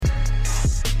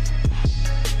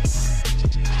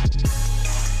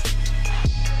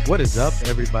What is up,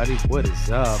 everybody? What is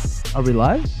up? Are we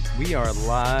live? We are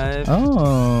live.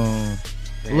 Oh,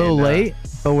 a little late,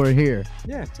 but we're here.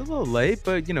 Yeah, it's a little late,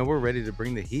 but we're ready to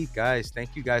bring the heat, guys.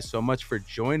 Thank you guys so much for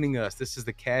joining us. This is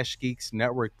the Cash Geeks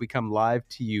Network. We come live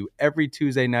to you every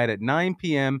Tuesday night at 9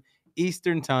 p.m.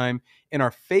 Eastern Time in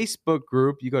our Facebook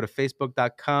group. You go to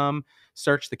facebook.com,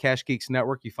 search the Cash Geeks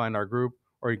Network. You find our group,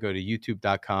 or you go to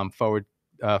youtube.com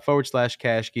 /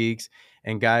 Cash Geeks.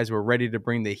 And guys, we're ready to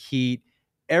bring the heat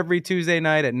every Tuesday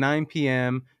night at 9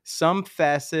 p.m. Some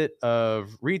facet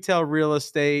of retail real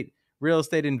estate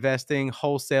investing,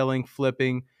 wholesaling,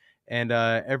 flipping, and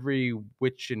every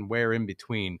which and where in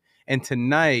between. And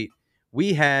tonight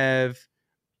we have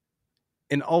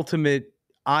an ultimate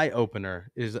eye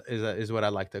opener, is what I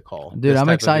like to call. Dude, this I'm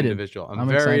type excited. Of individual. I'm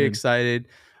very excited.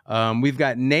 We've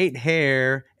got Nate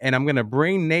Hare, and I'm going to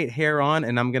bring Nate Hare on,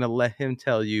 and I'm going to let him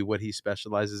tell you what he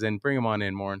specializes in. Bring him on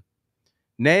in, Morn.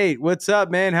 Nate, what's up,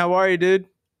 man? How are you, dude?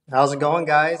 How's it going,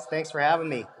 guys? Thanks for having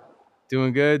me.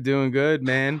 Doing good,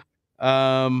 man.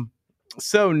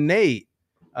 So Nate,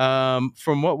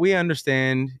 from what we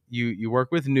understand, you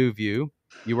work with NuView,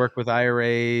 you work with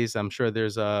IRAs. I'm sure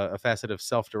there's a facet of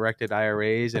self-directed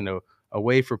IRAs and a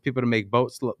way for people to make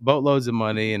boatloads of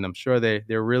money. And I'm sure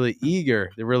they're really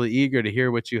eager. They're really eager to hear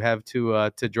what you have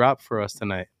to drop for us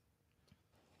tonight.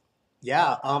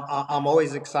 Yeah, I'm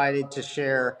always excited to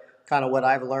share kind of what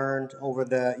I've learned over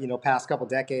the past couple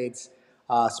decades,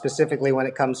 specifically when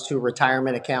it comes to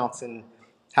retirement accounts and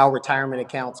how retirement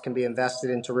accounts can be invested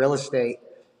into real estate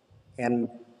and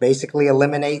basically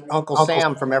eliminate Uncle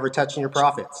Sam from ever touching your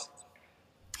profits.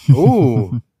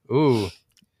 Ooh.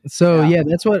 So yeah,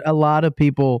 that's what a lot of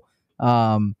people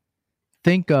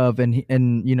think of,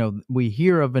 and we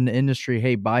hear of in the industry.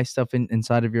 Hey, buy stuff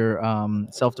inside of your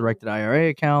self-directed IRA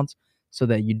accounts so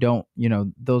that you don't,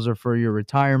 those are for your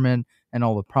retirement, and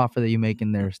all the profit that you make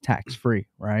in there is tax free,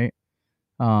 right?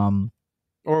 Or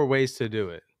ways to do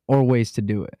it.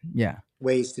 Yeah.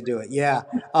 Ways to do it. Yeah.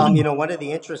 One of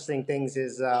the interesting things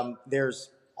is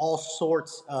there's all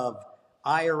sorts of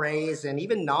IRAs and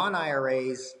even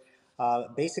non-IRAs,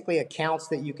 basically accounts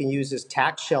that you can use as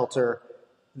tax shelter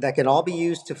that can all be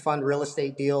used to fund real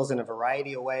estate deals in a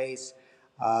variety of ways.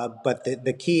 But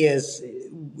the key is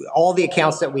all the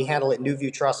accounts that we handle at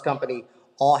NuView Trust Company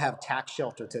all have tax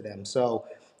shelter to them. So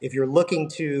if you're looking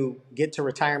to get to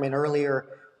retirement earlier,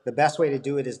 the best way to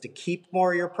do it is to keep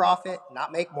more of your profit,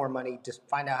 not make more money, just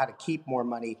find out how to keep more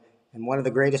money. And one of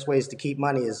the greatest ways to keep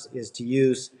money is to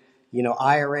use,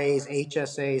 IRAs,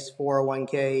 HSAs,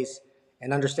 401ks,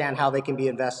 and understand how they can be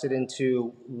invested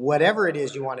into whatever it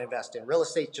is you want to invest in. Real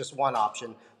estate's just one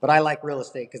option, but I like real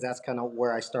estate because that's kind of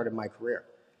where I started my career.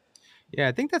 Yeah,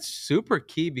 I think that's super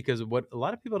key, because what a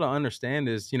lot of people don't understand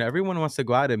is, everyone wants to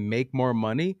go out and make more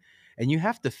money, and you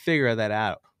have to figure that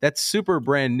out. That's super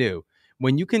brand new.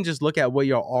 When you can just look at what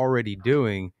you're already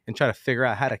doing and try to figure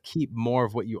out how to keep more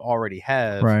of what you already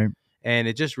have. Right. And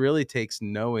it just really takes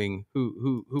knowing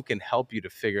who can help you to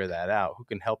figure that out, who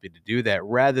can help you to do that,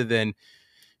 rather than,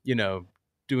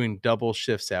 doing double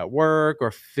shifts at work or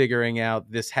figuring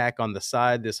out this hack on the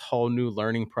side, this whole new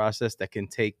learning process that can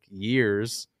take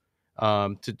years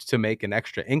to make an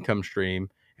extra income stream.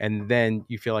 And then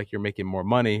you feel like you're making more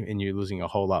money and you're losing a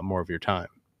whole lot more of your time.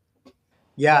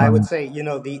 Yeah, I would say,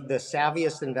 the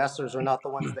savviest investors are not the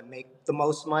ones that make the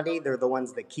most money. They're the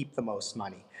ones that keep the most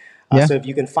money. So if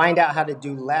you can find out how to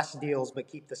do less deals but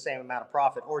keep the same amount of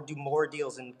profit, or do more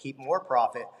deals and keep more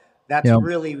profit, that's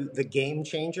really the game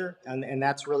changer. And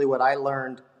that's really what I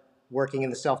learned working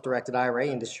in the self-directed IRA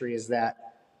industry, is that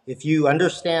if you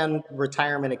understand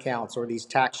retirement accounts or these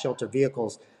tax shelter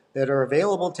vehicles that are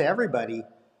available to everybody,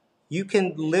 you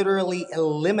can literally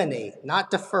eliminate,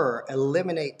 not defer,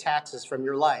 eliminate taxes from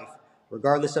your life,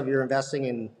 regardless of you're investing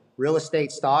in real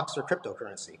estate, stocks, or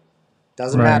cryptocurrency.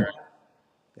 Doesn't matter.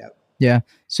 Yep. Yeah.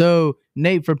 So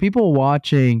Nate, for people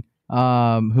watching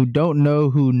who don't know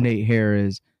who Nate Hare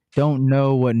is, don't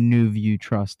know what NuView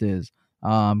Trust is,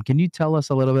 can you tell us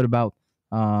a little bit about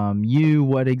you,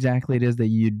 what exactly it is that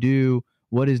you do?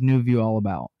 What is NuView all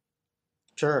about?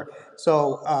 Sure.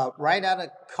 So right out of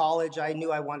college, I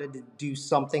knew I wanted to do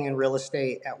something in real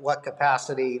estate. At what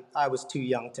capacity, I was too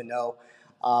young to know.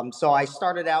 So I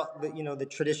started out, the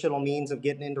traditional means of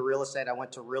getting into real estate. I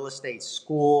went to real estate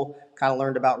school, kind of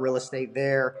learned about real estate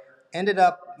there. Ended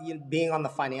up being on the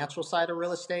financial side of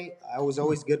real estate. I was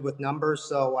always good with numbers,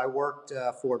 so I worked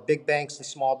for big banks and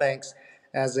small banks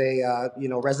as a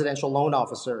residential loan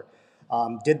officer.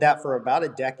 Did that for about a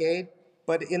decade.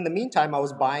 But in the meantime, I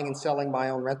was buying and selling my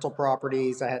own rental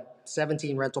properties. I had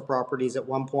 17 rental properties at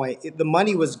one point. The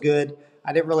money was good.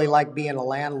 I didn't really like being a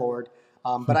landlord.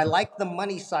 But I like the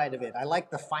money side of it. I like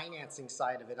the financing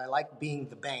side of it. I like being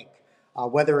the bank.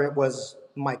 Whether it was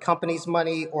my company's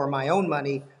money or my own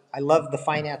money, I love the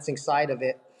financing side of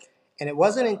it. And it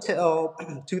wasn't until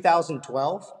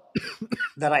 2012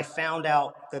 that I found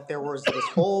out that there was this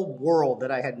whole world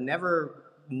that I had never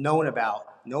known about.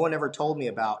 No one ever told me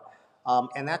about.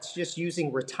 And that's just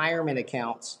using retirement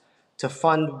accounts to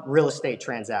fund real estate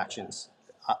transactions.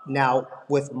 Now,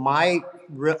 with my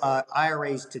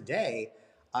IRAs today,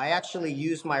 I actually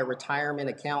use my retirement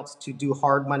accounts to do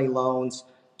hard money loans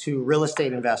to real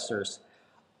estate investors.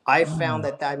 I found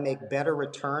that I make better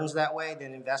returns that way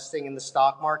than investing in the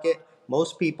stock market.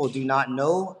 Most people do not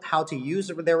know how to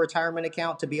use their retirement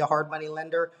account to be a hard money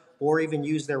lender or even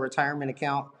use their retirement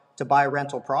account to buy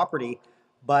rental property.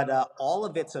 But all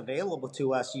of it's available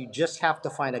to us. You just have to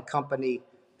find a company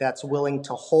that's willing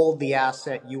to hold the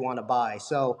asset you want to buy.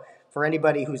 So for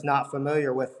anybody who's not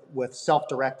familiar with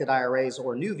self-directed IRAs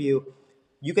or NuView,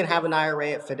 you can have an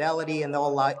IRA at Fidelity and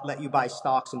they'll let you buy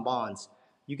stocks and bonds.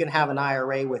 You can have an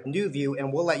IRA with NuView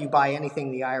and we'll let you buy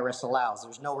anything the IRS allows.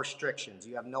 There's no restrictions.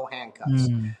 You have no handcuffs.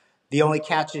 The only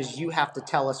catch is you have to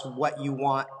tell us what you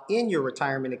want in your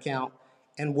retirement account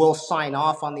and we'll sign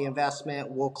off on the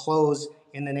investment. We'll close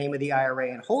in the name of the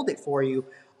IRA and hold it for you.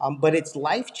 But it's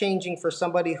life-changing for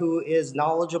somebody who is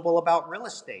knowledgeable about real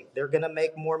estate. They're going to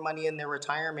make more money in their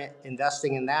retirement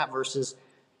investing in that versus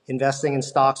investing in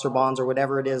stocks or bonds or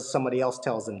whatever it is somebody else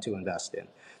tells them to invest in.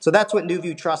 So that's what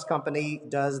NuView Trust Company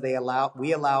does.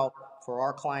 We allow for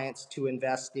our clients to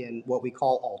invest in what we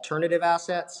call alternative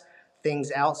assets,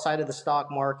 things outside of the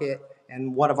stock market.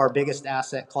 And one of our biggest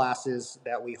asset classes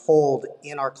that we hold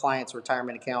in our clients'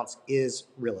 retirement accounts is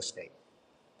real estate.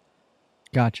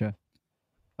 Gotcha.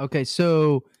 Okay,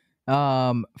 so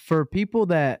for people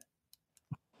that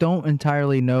don't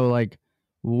entirely know, like,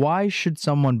 why should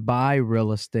someone buy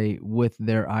real estate with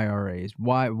their IRAs?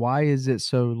 Why is it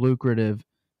so lucrative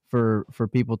for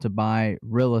people to buy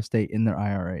real estate in their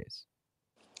IRAs?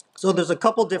 So there's a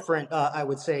couple different, I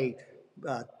would say,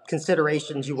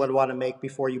 considerations you would want to make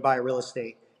before you buy real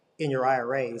estate in your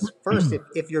IRAs. First,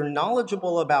 if you're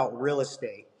knowledgeable about real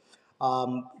estate,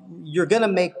 you're going to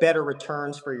make better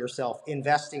returns for yourself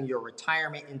investing your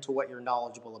retirement into what you're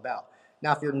knowledgeable about.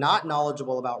 Now, if you're not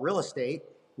knowledgeable about real estate,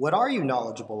 what are you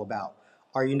knowledgeable about?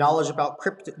 Are you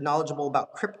knowledgeable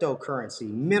about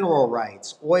cryptocurrency, mineral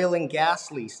rights, oil and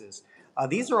gas leases?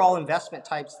 These are all investment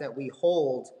types that we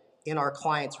hold in our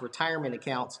clients' retirement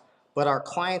accounts, but our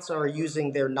clients are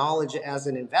using their knowledge as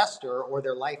an investor or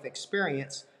their life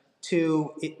experience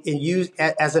to use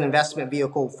as an investment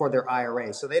vehicle for their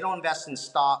IRA. So they don't invest in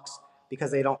stocks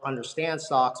because they don't understand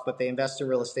stocks, but they invest in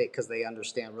real estate because they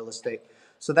understand real estate.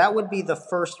 So that would be the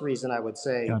first reason I would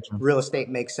say real estate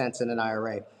makes sense in an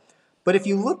IRA. But if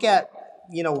you look at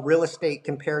real estate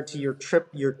compared to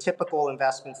your typical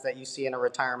investments that you see in a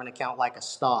retirement account like a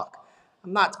stock,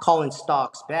 I'm not calling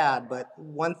stocks bad, but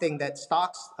one thing that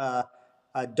stocks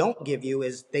don't give you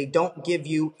is they don't give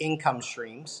you income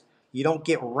streams. You don't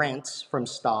get rents from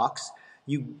stocks.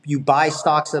 You buy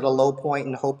stocks at a low point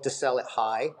and hope to sell it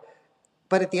high.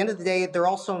 But at the end of the day, they're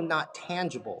also not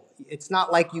tangible. It's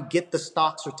not like you get the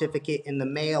stock certificate in the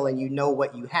mail and you know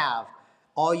what you have.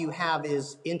 All you have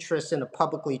is interest in a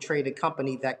publicly traded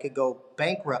company that could go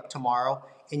bankrupt tomorrow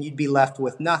and you'd be left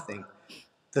with nothing.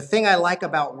 The thing I like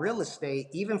about real estate,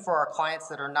 even for our clients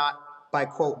that are not, by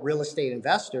quote, real estate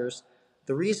investors,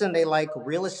 the reason they like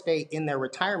real estate in their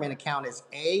retirement account is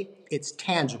A, it's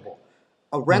tangible.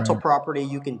 A rental property,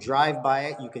 you can drive by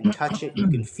it, you can touch it, you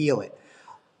can feel it.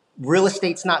 Real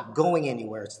estate's not going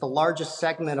anywhere. It's the largest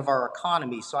segment of our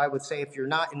economy. So I would say if you're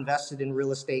not invested in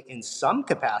real estate in some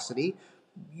capacity,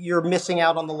 you're missing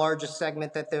out on the largest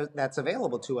segment that's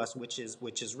available to us, which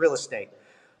is real estate.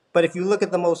 But if you look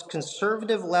at the most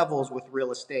conservative levels with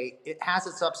real estate, it has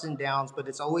its ups and downs, but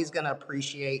it's always going to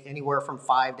appreciate anywhere from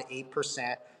 5 to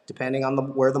 8%, depending on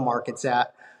where the market's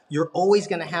at. You're always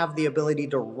going to have the ability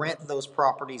to rent those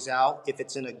properties out if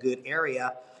it's in a good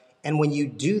area. And when you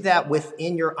do that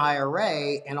within your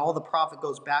IRA and all the profit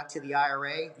goes back to the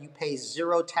IRA, you pay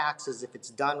zero taxes if it's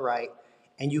done right.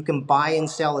 And you can buy and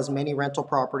sell as many rental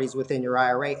properties within your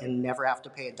IRA and never have to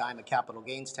pay a dime of capital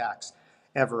gains tax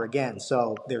ever again.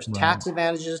 So there's tax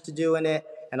advantages to doing it.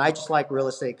 And I just like real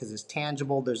estate because it's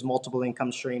tangible, there's multiple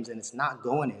income streams, and it's not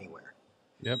going anywhere.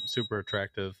 Yep, super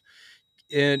attractive.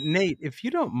 Nate, if you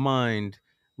don't mind,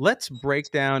 let's break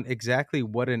down exactly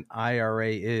what an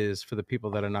IRA is for the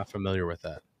people that are not familiar with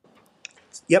that.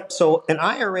 Yep. So an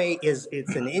IRA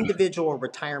it's an individual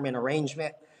retirement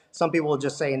arrangement. Some people will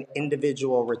just say an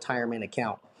individual retirement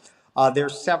account.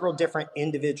 There's several different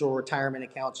individual retirement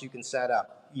accounts you can set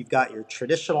up. you've got your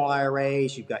traditional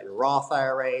IRAs, you've got your Roth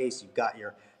IRAs, you've got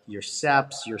your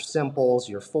SEPs, your Simples,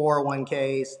 your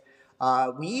 401ks.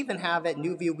 We even have at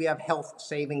NuView, we have health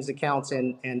savings accounts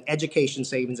and education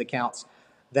savings accounts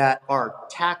that are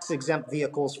tax exempt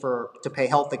vehicles to pay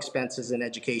health expenses and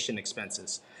education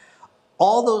expenses.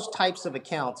 All those types of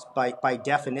accounts, by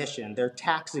definition, they're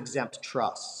tax exempt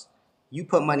trusts. You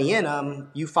put money in them,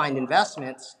 you find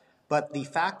investments, but the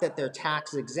fact that they're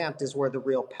tax exempt is where the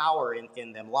real power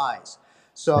in them lies.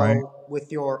 So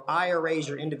with your IRAs,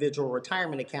 your individual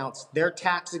retirement accounts, they're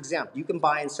tax exempt. You can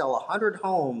buy and sell 100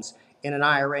 homes in an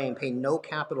IRA and pay no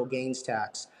capital gains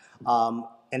tax.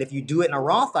 And if you do it in a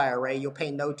Roth IRA, you'll pay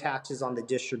no taxes on the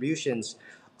distributions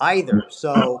either.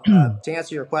 So to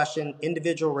answer your question,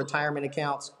 individual retirement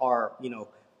accounts are,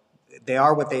 they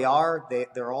are what they are.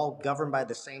 They're all governed by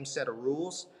the same set of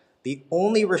rules. The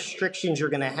only restrictions you're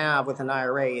going to have with an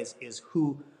IRA is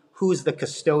who's the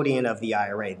custodian of the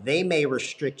IRA. They may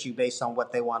restrict you based on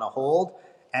what they want to hold.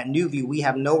 At NuView, we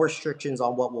have no restrictions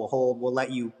on what we'll hold. We'll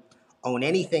let you own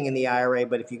anything in the IRA,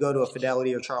 but if you go to a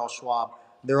Fidelity or Charles Schwab,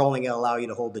 they're only going to allow you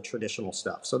to hold the traditional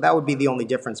stuff. So that would be the only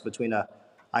difference between a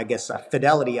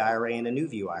Fidelity IRA and a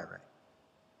NuView IRA.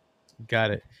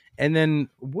 Got it. And then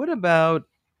what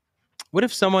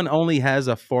if someone only has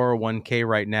a 401k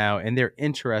right now and they're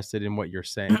interested in what you're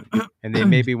saying and they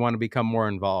maybe want to become more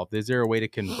involved? Is there a way to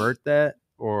convert that,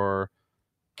 or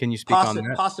can you speak on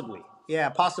that? Possibly. Yeah,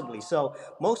 possibly. So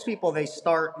most people, they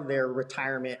start their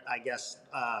retirement,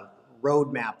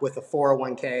 roadmap with a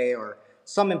 401k or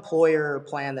some employer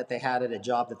plan that they had at a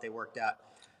job that they worked at.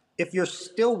 If you're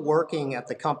still working at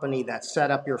the company that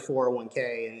set up your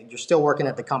 401k and you're still working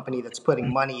at the company that's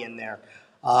putting money in there,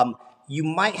 you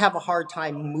might have a hard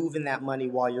time moving that money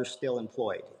while you're still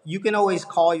employed. You can always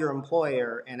call your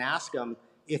employer and ask them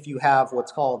if you have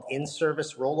what's called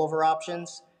in-service rollover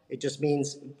options. It just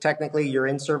means technically you're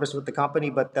in service with the company,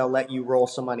 but they'll let you roll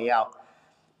some money out.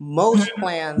 Most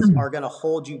plans are going to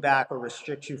hold you back or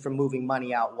restrict you from moving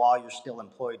money out while you're still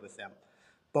employed with them.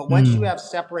 But once you have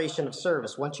separation of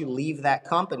service, once you leave that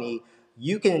company,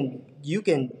 you can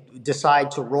decide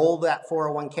to roll that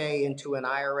 401k into an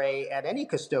IRA at any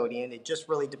custodian. It just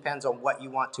really depends on what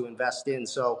you want to invest in.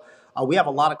 So we have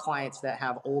a lot of clients that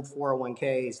have old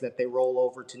 401ks that they roll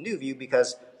over to NuView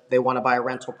because they want to buy a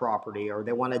rental property or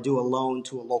they want to do a loan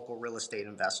to a local real estate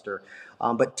investor.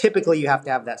 But typically you have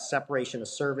to have that separation of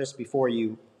service before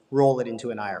you roll it into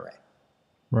an IRA.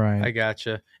 Right. I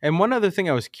gotcha. And one other thing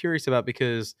I was curious about,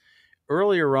 because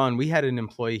earlier on we had an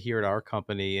employee here at our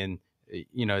company, and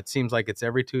it seems like it's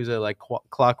every Tuesday, like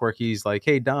clockwork. He's like,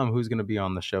 "Hey Dom, who's going to be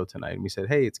on the show tonight?" And we said,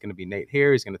 "Hey, it's going to be Nate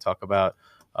Hare. He's going to talk about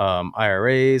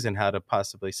IRAs and how to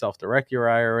possibly self-direct your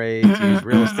IRA to use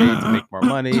real estate to make more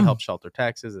money, help shelter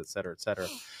taxes, et cetera, et cetera."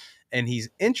 And he's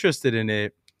interested in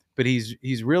it, but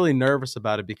he's really nervous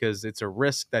about it because it's a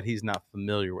risk that he's not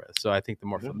familiar with. So I think the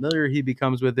more familiar he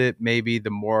becomes with it, maybe the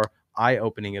more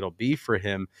eye-opening it'll be for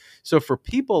him. So for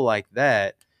people like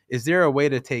that, is there a way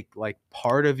to take like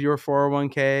part of your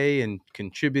 401k and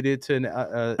contribute it to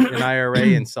an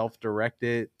IRA and self-direct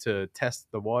it to test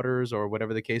the waters or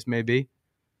whatever the case may be?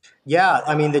 Yeah,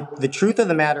 I mean, the truth of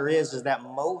the matter is that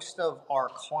most of our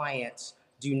clients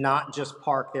do not just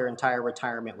park their entire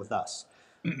retirement with us.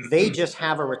 They just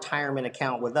have a retirement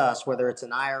account with us, whether it's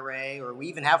an IRA or we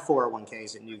even have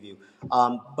 401ks at NuView.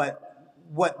 But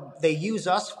what they use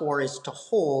us for is to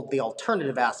hold the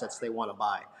alternative assets they want to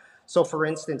buy. So for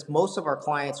instance, most of our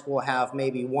clients will have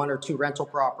maybe one or two rental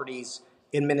properties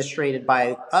administrated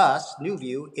by us,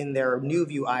 NuView, in their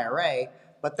NuView IRA,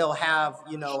 but they'll have,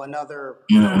 another,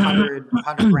 100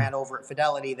 grand over at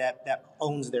Fidelity that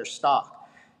owns their stock.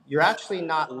 You're actually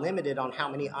not limited on how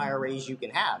many IRAs you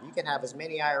can have. You can have as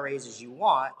many IRAs as you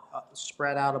want,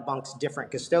 spread out amongst different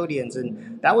custodians.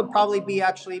 And that would probably be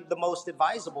actually the most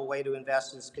advisable way to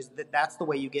invest, is because that's the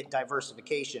way you get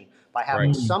diversification, by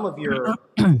having some of your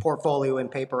portfolio in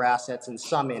paper assets and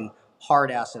some in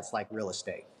hard assets like real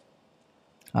estate.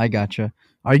 I gotcha.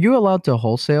 Are you allowed to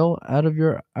wholesale out of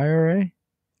your IRA?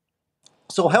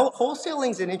 So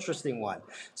wholesaling is an interesting one.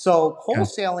 So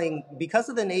wholesaling, because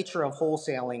of the nature of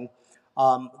wholesaling,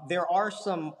 there are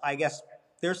some,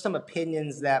 there's some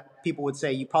opinions that people would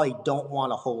say you probably don't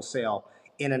want to wholesale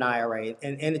in an IRA.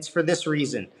 And it's for this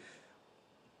reason.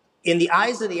 In the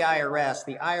eyes of the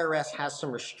IRS has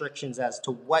some restrictions as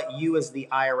to what you as the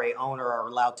IRA owner are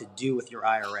allowed to do with your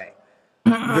IRA.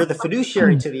 You're the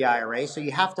fiduciary to the IRA, so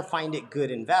you have to find it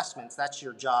good investments. That's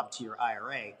your job to your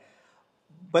IRA.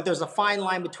 But there's a fine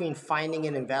line between finding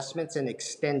in investments and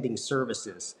extending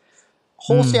services.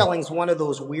 Wholesaling is one of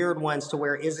those weird ones to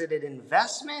where, is it an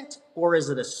investment or is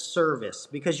it a service?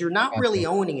 Because you're not Gotcha. really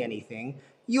owning anything.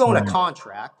 You own a Right.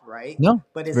 contract, right? No,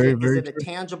 But it's very, is very it a true.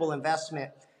 tangible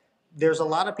investment? There's a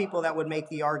lot of people that would make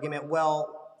the argument,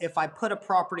 well, if I put a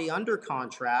property under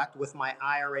contract with my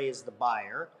IRA as the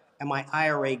buyer and my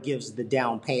IRA gives the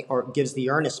down payment or gives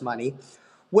the earnest money,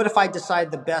 what if I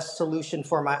decide the best solution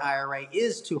for my IRA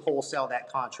is to wholesale that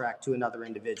contract to another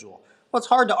individual? Well, it's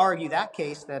hard to argue that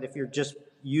case, that if you're just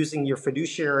using your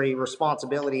fiduciary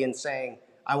responsibility and saying,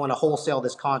 I want to wholesale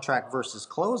this contract versus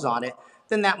close on it,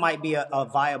 then that might be a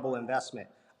viable investment.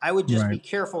 I would just Right. be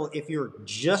careful if you're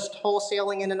just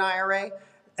wholesaling in an IRA.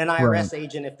 An Right. IRS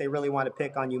agent, if they really want to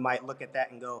pick on you, might look at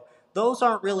that and go, those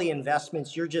aren't really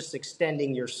investments. You're just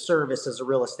extending your service as a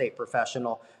real estate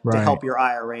professional to Right. help your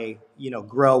IRA,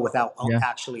 grow without Yeah.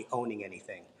 actually owning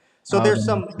anything. So Oh, that makes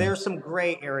sense. there's some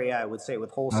gray area, I would say,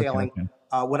 with Okay. wholesaling.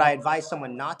 Okay. Would I advise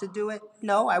someone not to do it?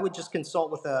 No, I would just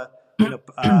consult with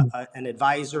an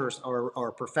advisor or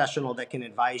a professional that can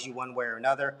advise you one way or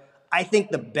another. I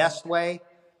think the best way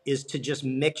is to just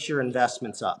mix your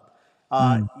investments up.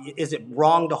 Mm. Is it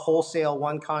wrong to wholesale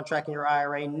one contract in your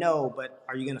IRA? No, but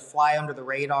are you going to fly under the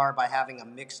radar by having a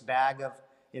mixed bag of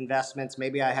investments?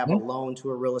 Maybe I have a Yeah. loan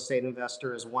to a real estate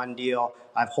investor as one deal.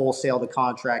 I've wholesaled the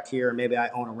contract here, and maybe I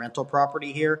own a rental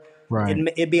property here. Right.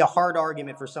 It'd be a hard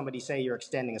argument for somebody to say you're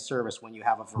extending a service when you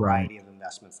have a Right. variety of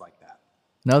investments like that.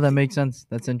 No, that makes sense.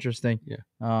 That's interesting.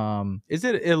 Yeah. Is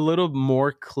it a little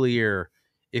more clear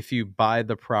if you buy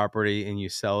the property and you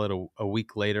sell it a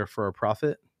week later for a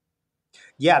profit?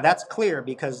 Yeah, that's clear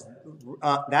because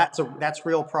that's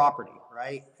real property,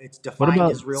 right? It's What defined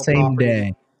about as real same property.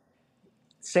 day?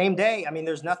 Same day. I mean,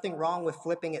 there's nothing wrong with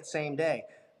flipping it same day.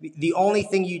 The only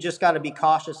thing you just got to be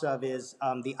cautious of is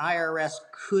the IRS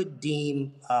could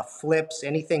deem flips,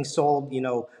 anything sold,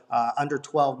 under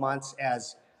 12 months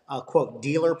as quote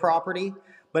dealer property.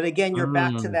 But again, you're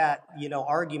back to that,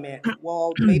 argument.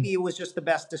 Well, maybe it was just the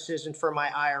best decision for my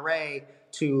IRA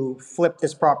to flip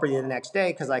this property the next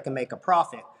day because I can make a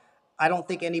profit. I don't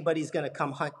think anybody's going to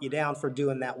come hunt you down for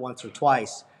doing that once or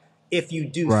twice. If you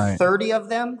do Right. 30 of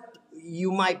them,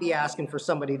 you might be asking for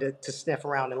somebody to sniff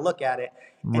around and look at it.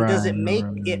 And does it make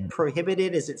it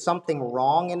prohibited? Is it something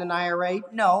wrong in an IRA?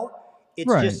 No.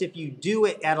 It's Right. just if you do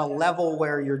it at a level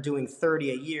where you're doing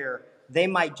 30 a year, they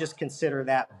might just consider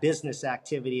that business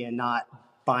activity and not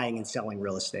buying and selling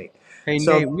real estate. Hey,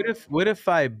 So Nate, what if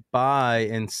I buy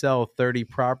and sell 30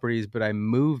 properties, but I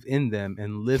move in them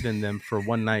and live in them for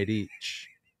one night each?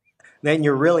 then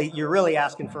you're really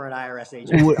asking for an IRS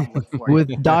agent to come look for you.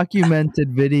 With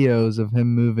documented videos of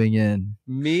him moving in.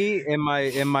 Me and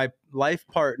my life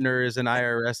partner is an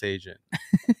IRS agent.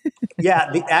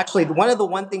 Yeah, actually,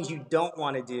 one things you don't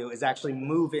want to do is actually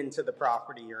move into the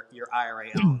property your IRA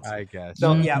owns. I guess.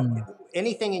 So yeah,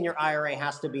 anything in your IRA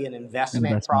has to be an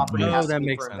investment property. It Oh, has to that be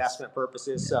makes for sense. investment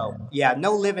purposes. So yeah,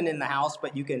 no living in the house,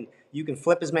 but you can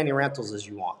flip as many rentals as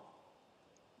you want.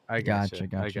 I Gotcha.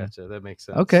 I gotcha. That makes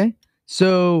sense. Okay.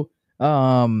 So,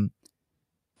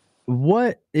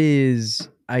 what is,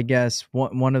 I guess,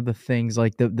 one of the things,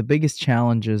 like the biggest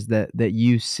challenges that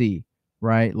you see,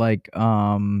 right? Like,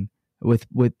 with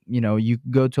you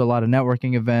go to a lot of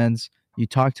networking events, you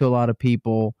talk to a lot of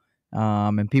people,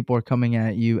 and people are coming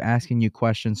at you, asking you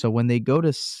questions. So when they go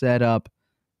to set up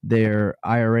their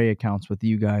IRA accounts with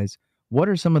you guys, what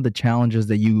are some of the challenges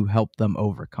that you help them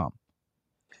overcome?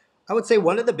 I would say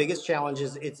one of the biggest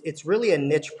challenges, it's really a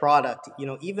niche product.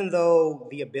 Even though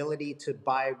the ability to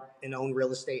buy and own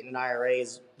real estate in an IRA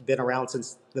has been around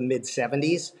since the mid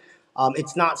 70s,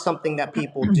 it's not something that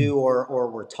people do or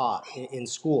were taught in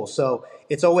school. So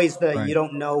it's always you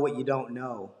don't know what you don't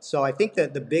know. So I think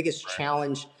that the biggest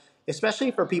challenge,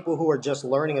 especially for people who are just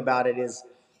learning about it, is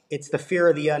it's the fear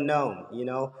of the unknown.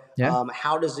 Yeah.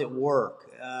 How does it work?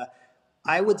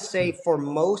 I would say for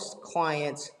most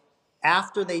clients,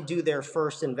 after they do their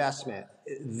first investment,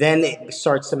 then it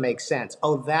starts to make sense.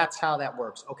 Oh, that's how that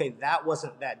works. Okay, that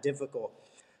wasn't that difficult.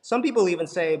 Some people even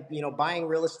say, buying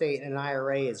real estate in an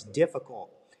IRA is difficult.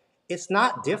 It's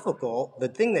not difficult. The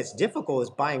thing that's difficult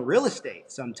is buying real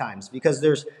estate sometimes because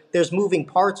there's moving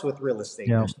parts with real estate.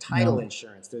 Yeah. There's title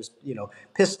insurance. There's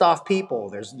pissed off people.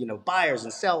 There's buyers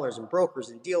and sellers and brokers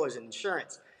and dealers and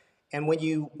insurance. And when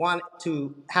you want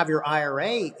to have your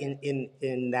IRA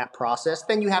in that process,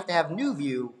 then you have to have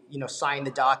NuView, sign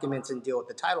the documents and deal with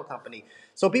the title company.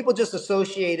 So people just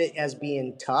associate it as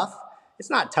being tough. It's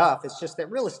not tough. It's just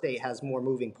that real estate has more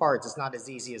moving parts. It's not as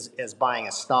easy as buying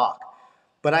a stock.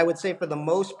 But I would say for the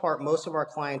most part, most of our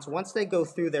clients, once they go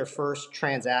through their first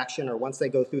transaction or once they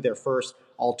go through their first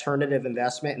alternative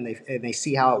investment and they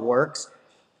see how it works,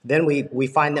 then we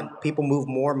find that people move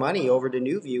more money over to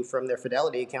NuView from their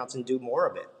Fidelity accounts and do more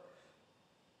of it.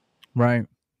 Right.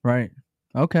 Right.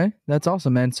 Okay. That's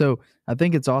awesome, man. So I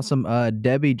think it's awesome.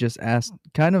 Debbie just asked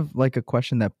kind of like a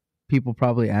question that people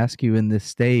probably ask you in this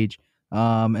stage.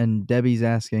 And Debbie's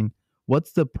asking,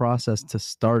 what's the process to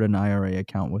start an IRA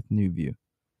account with NuView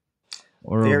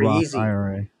or a Very Roth easy.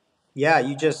 IRA? Yeah,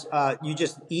 you just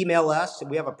email us.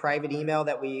 We have a private email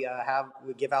that we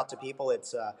give out to people.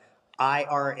 It's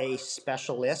IRA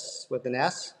specialists with an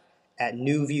S at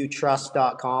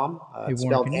NuViewTrust.com. Hey, It's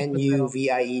Warner, spelled can you put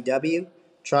that on? NuView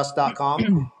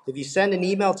trust.com. If you send an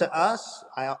email to us,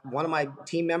 one of my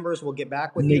team members will get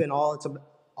back with you, Nate, and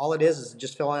all it is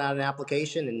just filling out an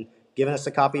application and giving us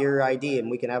a copy of your ID, and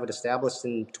we can have it established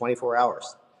in 24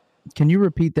 hours. can you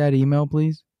repeat that email,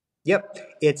 please?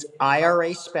 Yep, it's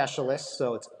IRA specialists,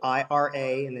 so it's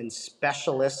IRA and then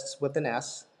specialists with an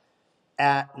S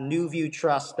at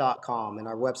NuViewTrust.com, and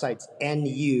our website's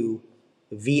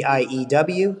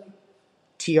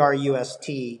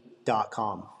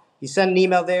NuView.trust.com. You send an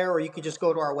email there, or you could just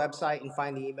go to our website and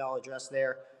find the email address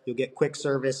there. You'll get quick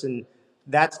service, and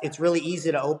it's really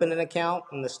easy to open an account,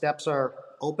 and the steps are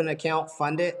open an account,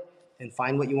 fund it, and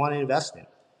find what you want to invest in,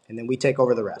 and then we take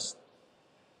over the rest.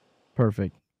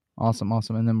 Perfect. Awesome.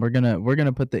 And then we're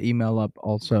gonna put the email up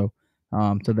also,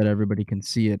 so that everybody can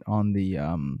see it on the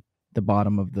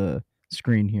bottom of the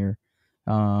screen here.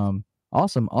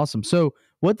 Awesome. So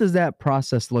what does that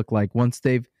process look like once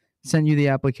they've sent you the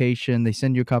application? They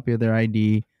send you a copy of their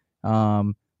ID.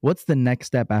 What's the next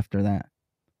step after that?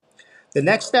 The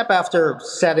next step after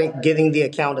getting the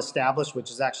account established,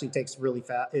 which actually takes really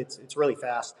fast, it's really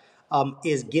fast,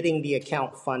 is getting the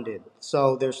account funded.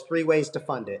 So there's 3 ways to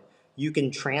fund it. You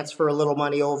can transfer a little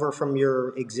money over from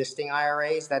your existing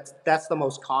IRAs. That's the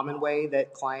most common way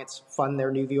that clients fund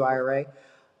their NuView IRA.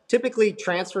 Typically,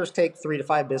 transfers take 3 to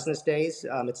 5 business days.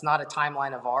 It's not a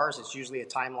timeline of ours. It's usually a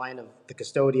timeline of the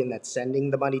custodian that's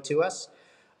sending the money to us.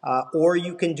 Or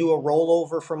you can do a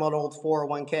rollover from an old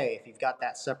 401k. If you've got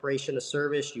that separation of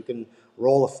service, you can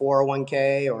roll a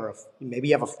 401k, or maybe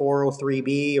you have a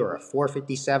 403b or a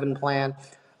 457 plan.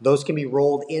 Those can be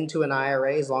rolled into an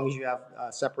IRA as long as you have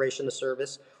separation of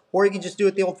service. Or you can just do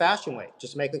it the old-fashioned way,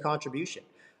 just make a contribution.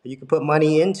 You can put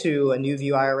money into a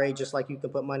NuView IRA just like you can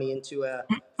put money into a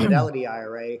Fidelity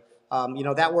IRA.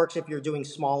 That works if you're doing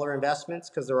smaller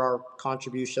investments because there are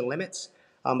contribution limits.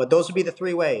 But those would be the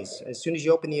 3 ways. As soon as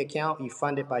you open the account, you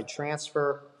fund it by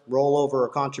transfer, rollover, or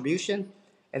contribution.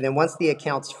 And then once the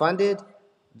account's funded,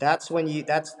 that's when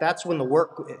the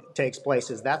work takes place.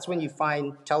 That's when you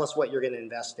tell us what you're going to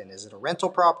invest in. Is it a rental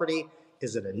property?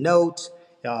 Is it a note?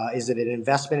 Is it an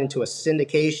investment into a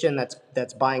syndication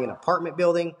that's buying an apartment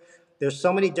building? There's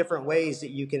so many different ways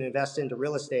that you can invest into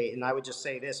real estate. And I would just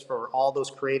say this for all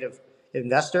those creative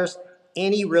investors: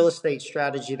 any real estate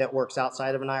strategy that works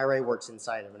outside of an IRA works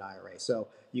inside of an IRA. So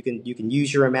you can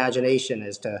use your imagination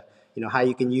as to how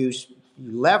you can use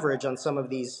leverage on some of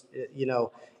these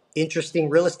interesting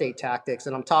real estate tactics.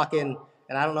 And I'm talking,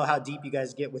 and I don't know how deep you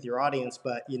guys get with your audience,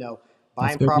 but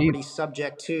buying property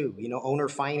subject to owner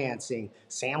financing,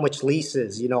 sandwich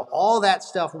leases, all that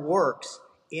stuff works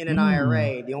in an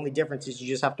IRA. The only difference is you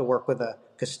just have to work with a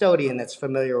custodian that's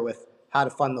familiar with how to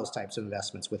fund those types of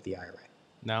investments with the IRA.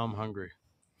 Now I'm hungry.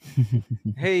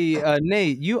 Hey,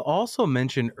 Nate, you also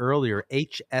mentioned earlier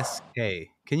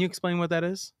HSK. Can you explain what that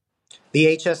is?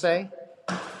 The HSA?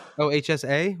 Oh,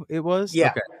 HSA it was?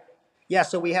 Yeah. Okay. Yeah,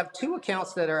 so we have 2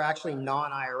 accounts that are actually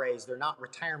non-IRAs. They're not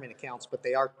retirement accounts, but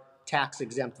they are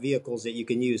tax-exempt vehicles that you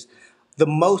can use. The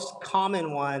most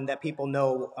common one that people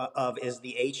know of is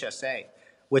the HSA,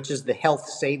 which is the health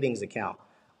savings account.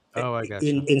 Oh, I got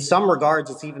you. In some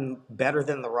regards, it's even better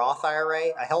than the Roth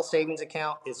IRA. A health savings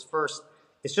account it's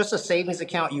just a savings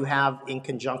account you have in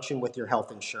conjunction with your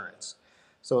health insurance.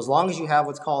 So as long as you have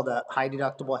what's called a high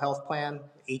deductible health plan,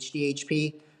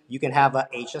 HDHP, you can have a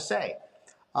HSA.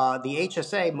 The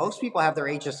HSA, most people have their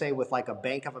HSA with like a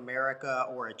Bank of America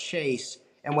or a Chase,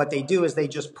 and what they do is they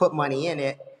just put money in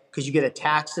it because you get a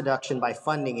tax deduction by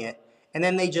funding it, and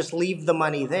then they just leave the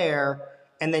money there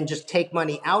and then just take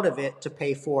money out of it to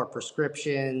pay for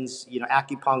prescriptions,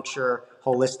 acupuncture,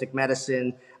 holistic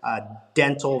medicine,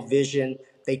 dental, vision.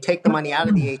 They take the money out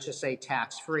of the HSA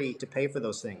tax-free to pay for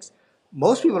those things.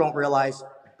 Most people don't realize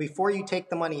before you take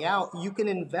the money out, you can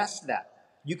invest that.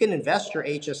 You can invest your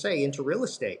HSA into real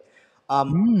estate.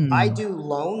 I do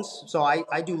loans, so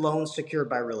I do loans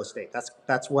secured by real estate.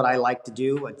 That's what I like to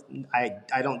do.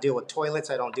 I don't deal with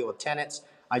toilets. I don't deal with tenants.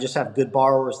 I just have good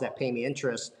borrowers that pay me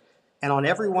interest. And on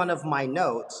every one of my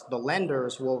notes, the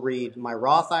lenders will read my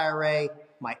Roth IRA,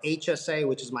 my HSA,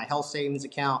 which is my health savings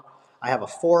account, I have a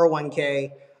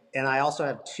 401k, and I also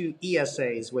have 2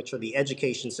 ESAs, which are the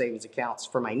education savings accounts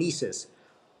for my nieces.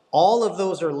 All of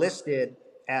those are listed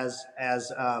as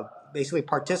basically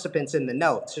participants in the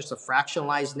note. It's just a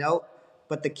fractionalized note.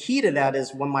 But the key to that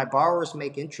is when my borrowers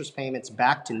make interest payments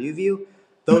back to NuView,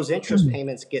 those interest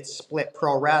payments get split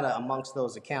pro rata amongst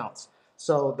those accounts.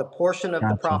 So the portion of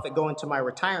the profit going to my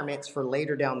retirements for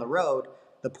later down the road,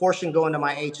 the portion going to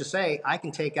my HSA, I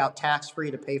can take out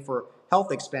tax-free to pay for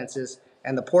health expenses,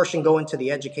 and the portion going to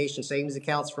the education savings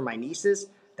accounts for my nieces,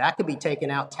 that could be taken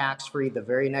out tax-free the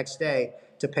very next day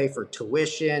to pay for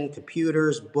tuition,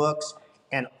 computers, books,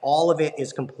 and all of it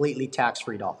is completely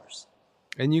tax-free dollars.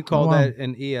 And you call that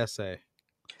an ESA?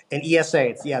 An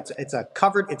ESA, it's a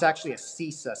covered, it's actually a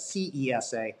CESA,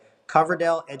 CESA,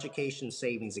 Coverdell Education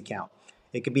Savings Account.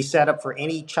 It could be set up for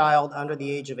any child under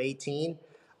the age of 18.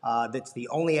 That's the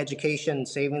only education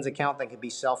savings account that could be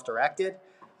self-directed.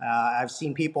 I've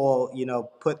seen people,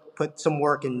 put some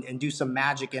work and do some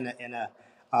magic in a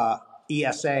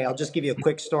ESA. I'll just give you a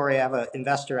quick story. I have an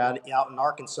investor out in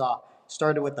Arkansas.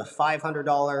 Started with a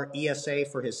 $500 ESA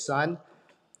for his son,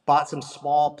 bought some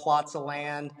small plots of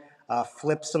land,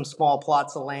 flipped some small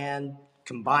plots of land,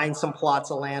 combined some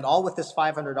plots of land, all with this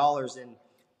 $500, and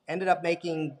ended up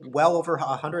making well over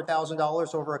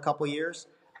 $100,000 over a couple years,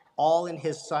 all in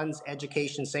his son's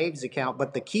education savings account.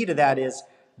 But the key to that is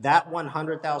that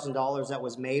 $100,000 that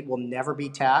was made will never be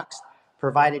taxed,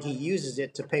 provided he uses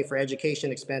it to pay for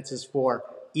education expenses for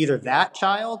either that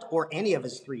child or any of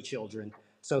his 3 children.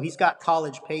 So he's got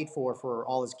college paid for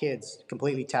all his kids,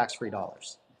 completely tax-free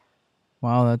dollars.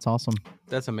 Wow, that's awesome.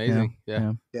 That's amazing.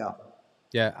 Yeah.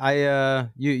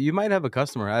 You might have a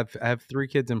customer. I have 3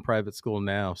 kids in private school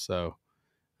now, so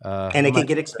and it can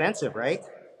get expensive, right?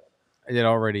 It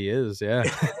already is, yeah.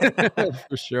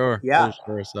 For sure. Yeah. For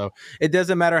sure. So it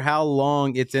doesn't matter how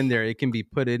long it's in there, it can be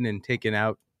put in and taken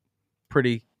out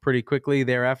pretty quickly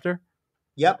thereafter.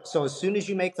 Yep. So as soon as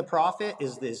you make the profit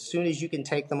is as soon as you can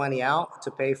take the money out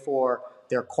to pay for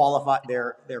their qualified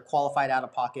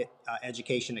out-of-pocket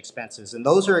education expenses. And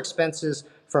those are expenses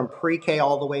from pre-K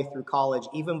all the way through college,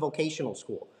 even vocational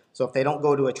school. So if they don't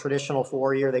go to a traditional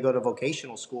 4-year, they go to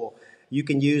vocational school, you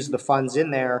can use the funds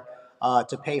in there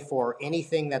to pay for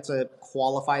anything that's a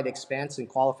qualified expense, and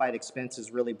qualified expense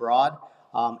is really broad.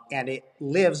 And it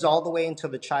lives all the way until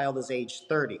the child is age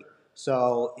 30.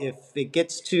 So if it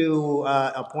gets to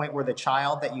a point where the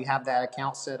child that you have that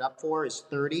account set up for is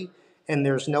 30 and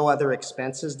there's no other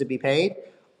expenses to be paid,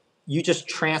 you just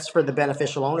transfer the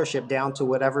beneficial ownership down to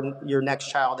whatever your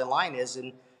next child in line is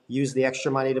and use the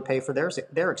extra money to pay for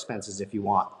their expenses if you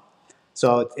want.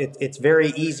 So it's very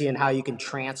easy in how you can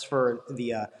transfer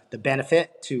the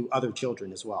benefit to other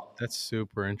children as well. That's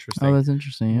super interesting. Oh, that's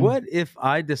interesting. Yeah. What if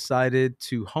I decided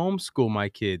to homeschool my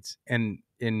kids, and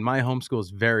in my homeschool is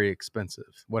very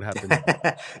expensive? What happens?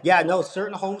 Yeah, no,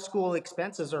 certain homeschool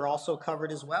expenses are also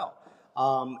covered as well.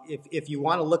 If you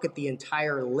want to look at the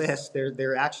entire list,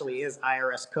 there actually is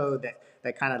IRS code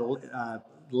that kind of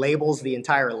labels the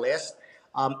entire list.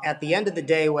 At the end of the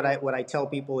day, what I tell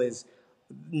people is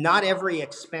not every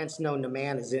expense known to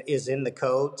man is in the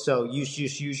code. So you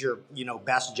just use your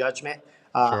best judgment.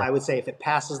 Sure. I would say if it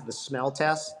passes the smell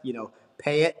test,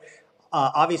 pay it.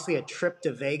 Obviously, a trip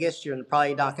to Vegas, you're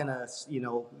probably not going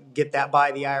to, get that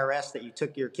by the IRS that you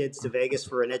took your kids to Vegas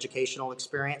for an educational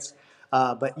experience.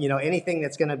 But, anything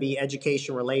that's going to be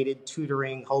education related,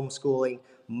 tutoring, homeschooling,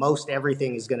 most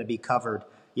everything is going to be covered,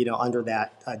 under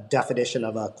that definition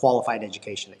of a qualified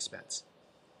education expense.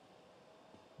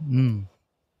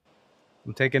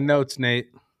 I'm taking notes, Nate.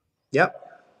 Yep.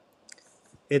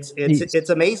 It's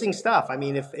amazing stuff. I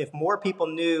mean, if more people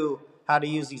knew how to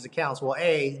use these accounts, well,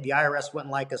 the IRS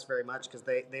wouldn't like us very much because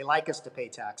they like us to pay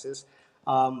taxes.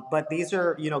 But these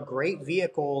are, great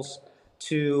vehicles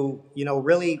to,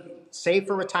 really save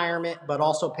for retirement, but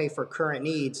also pay for current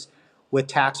needs with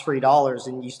tax-free dollars.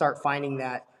 And you start finding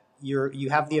that you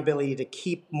have the ability to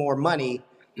keep more money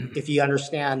if you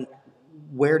understand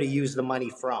where to use the money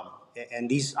from. And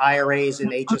these IRAs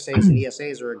and HSAs and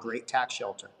ESAs are a great tax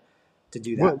shelter to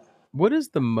do that. What is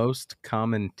the most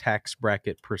common tax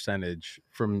bracket percentage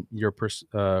from your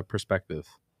perspective?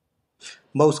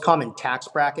 Most common tax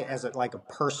bracket as like a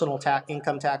personal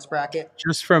income tax bracket?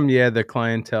 Just from, the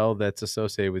clientele that's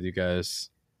associated with you guys.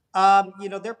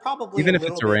 They're probably even if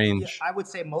it's a range. I would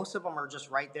say most of them are just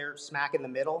right there, smack in the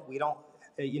middle. We don't,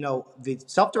 the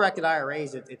self-directed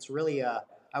IRAs. It's really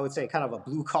I would say kind of a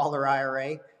blue collar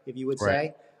IRA, if you would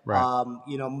say. Right.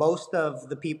 Most of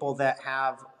the people that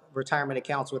have retirement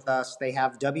accounts with us, they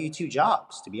have W-2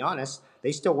 jobs. To be honest,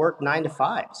 they still work 9 to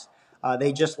 5s.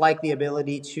 They just like the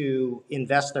ability to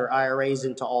invest their IRAs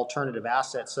into alternative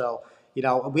assets. So, we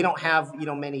don't have,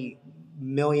 many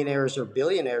millionaires or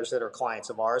billionaires that are clients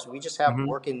of ours. We just have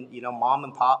working, mom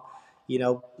and pop,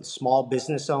 small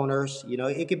business owners.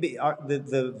 It could be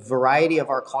the variety of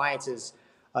our clients is,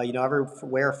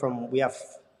 everywhere from we have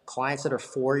clients that are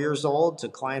 4 years old to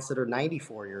clients that are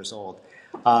 94 years old.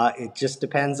 It just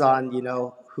depends on,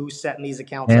 who's setting these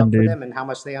accounts up for them and how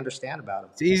much they understand about them.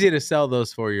 It's easy to sell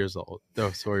those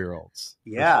 4-year-olds.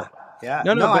 Yeah. Yeah.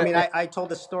 No, I mean, I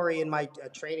told a story in my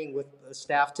training with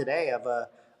staff today of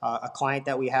a client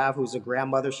that we have who's a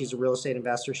grandmother. She's a real estate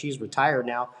investor. She's retired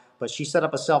now, but she set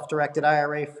up a self-directed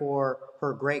IRA for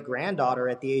her great granddaughter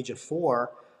at the age of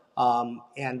 4.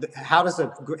 And how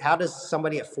does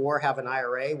somebody at 4 have an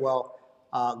IRA? Well,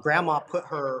 grandma put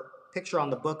her picture on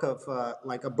the book of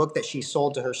like a book that she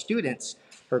sold to her students.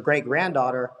 Her great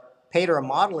granddaughter paid her a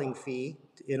modeling fee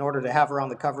in order to have her on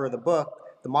the cover of the book.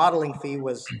 The modeling fee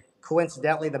was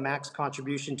coincidentally the max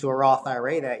contribution to a Roth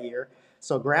IRA that year.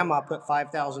 So grandma put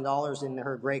 $5,000 in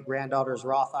her great granddaughter's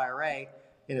Roth IRA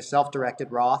in a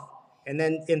self-directed Roth, and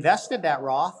then invested that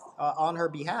Roth on her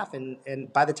behalf.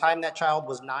 And by the time that child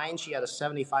was 9, she had a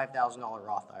 $75,000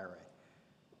 Roth IRA.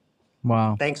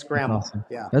 Wow. Thanks, Grandma. Awesome.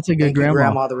 Yeah. That's a good Thank grandma. You,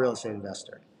 Grandma, the real estate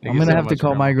investor. I'm going to have to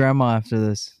call my grandma after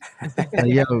this.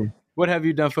 Yo, what have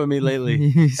you done for me lately?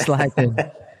 You slacking.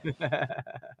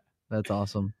 That's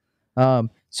awesome.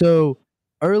 So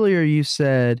earlier you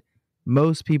said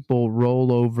most people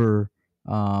roll over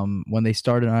when they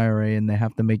start an IRA and they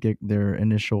have to make their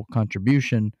initial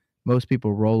contribution. Most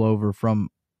people roll over from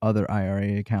other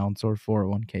IRA accounts or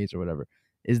 401ks or whatever.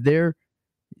 Is there,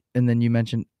 and then you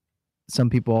mentioned some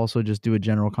people also just do a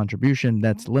general contribution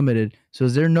that's limited. So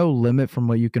is there no limit from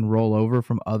what you can roll over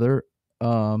from other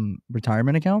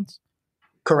retirement accounts?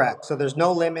 Correct. So there's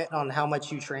no limit on how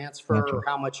much you transfer or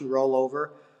how much you roll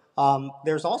over.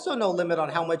 There's also no limit on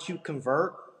how much you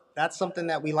convert. That's something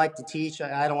that we like to teach.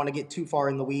 I don't want to get too far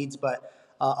in the weeds, but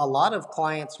a lot of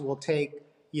clients will take,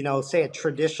 say a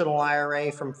traditional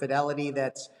IRA from Fidelity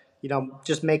that's,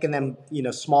 just making them,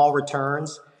 small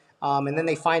returns. And then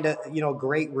they find a,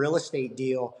 great real estate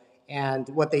deal. And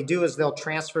what they do is they'll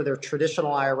transfer their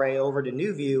traditional IRA over to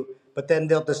NuView, but then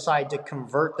they'll decide to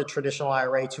convert the traditional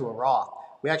IRA to a Roth.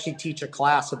 We actually teach a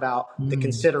class about the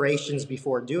considerations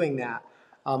before doing that.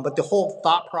 But the whole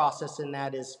thought process in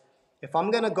that is, if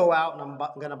I'm going to go out and I'm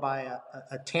going to buy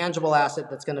a tangible asset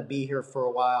that's going to be here for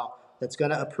a while, that's going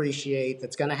to appreciate,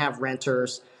 that's going to have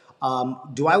renters,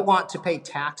 do I want to pay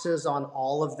taxes on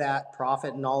all of that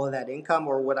profit and all of that income,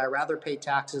 or would I rather pay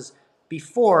taxes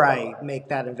before I make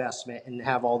that investment and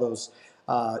have all those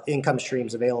income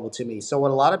streams available to me? So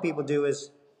what a lot of people do is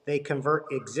they convert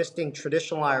existing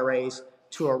traditional IRAs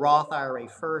to a Roth IRA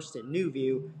first at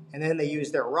NuView, and then they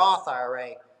use their Roth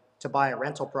IRA to buy a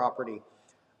rental property.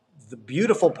 The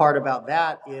beautiful part about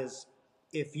that is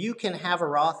if you can have a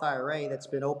Roth IRA that's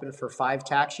been open for 5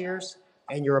 tax years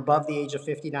and you're above the age of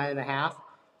 59 and a half,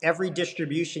 every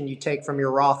distribution you take from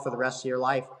your Roth for the rest of your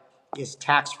life is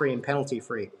tax-free and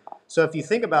penalty-free. So if you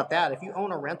think about that, if you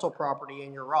own a rental property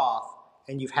in your Roth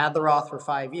and you've had the Roth for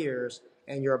 5 years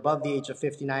and you're above the age of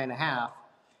 59 and a half,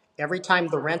 every time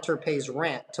the renter pays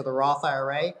rent to the Roth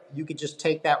IRA, you could just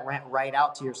take that rent right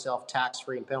out to yourself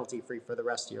tax-free and penalty-free for the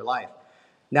rest of your life.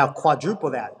 Now,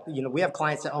 quadruple that. We have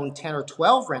clients that own 10 or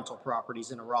 12 rental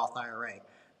properties in a Roth IRA.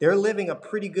 They're living a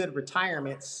pretty good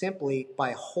retirement simply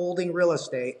by holding real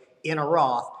estate in a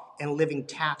Roth and living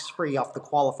tax-free off the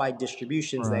qualified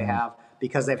distributions they have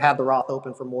because they've had the Roth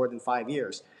open for more than 5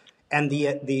 years. And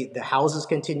the houses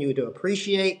continue to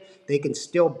appreciate. They can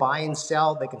still buy and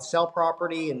sell. They can sell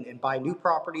property and buy new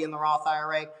property in the Roth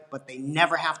IRA, but they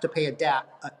never have to pay a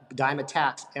dime of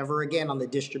tax ever again on the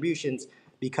distributions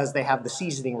because they have the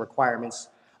seasoning requirements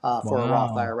for a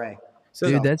Roth IRA. So,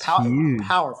 dude, that's huge.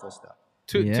 Powerful stuff.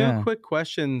 Two quick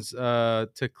questions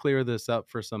to clear this up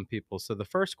for some people. So the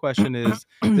first question is,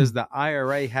 does the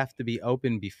IRA have to be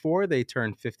open before they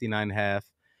turn 59 and a half?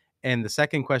 And the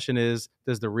second question is,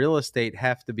 does the real estate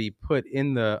have to be put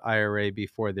in the IRA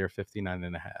before they're 59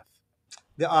 and a half?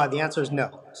 The answer is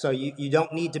no. So you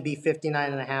don't need to be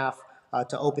 59 and a half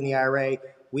to open the IRA.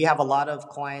 We have a lot of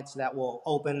clients that will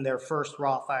open their first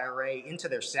Roth IRA into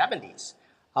their 70s.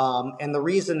 And the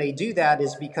reason they do that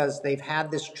is because they've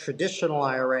had this traditional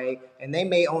IRA and they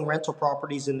may own rental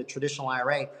properties in the traditional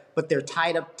IRA, but they're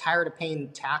tired of paying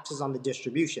taxes on the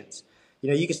distributions.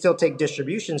 You can still take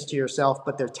distributions to yourself,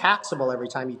 but they're taxable every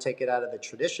time you take it out of the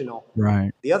traditional.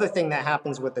 Right. The other thing that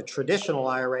happens with the traditional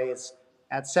IRA is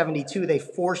at 72, they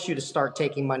force you to start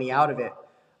taking money out of it.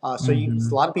 So a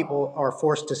lot of people are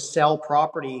forced to sell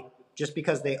property just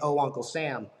because they owe Uncle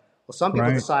Sam. Well, some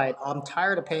people decide, I'm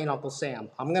tired of paying Uncle Sam.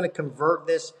 I'm going to convert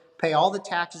this, pay all the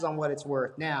taxes on what it's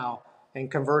worth now, and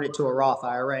convert it to a Roth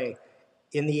IRA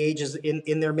in the ages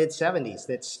in their mid 70s.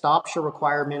 That stops your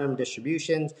required minimum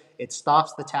distributions. It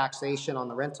stops the taxation on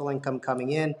the rental income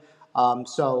coming in.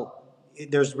 So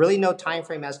there's really no time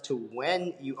frame as to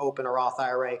when you open a Roth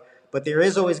IRA, but there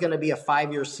is always going to be a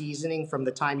 5-year seasoning from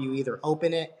the time you either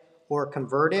open it or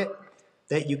convert it,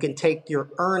 that you can take your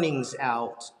earnings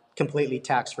out completely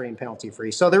tax-free and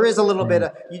penalty-free. So there is a little bit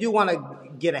of, you do want to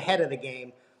get ahead of the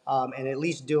game and at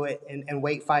least do it and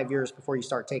wait 5 years before you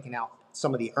start taking out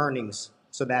some of the earnings.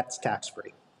 So that's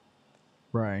tax-free.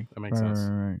 Right. That makes sense.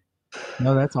 Right.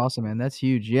 No, that's awesome, man. That's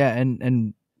huge. Yeah.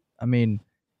 And I mean,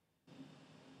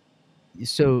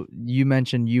 so you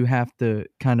mentioned you have to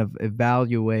kind of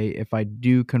evaluate, if I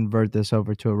do convert this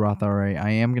over to a Roth IRA,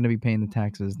 I am going to be paying the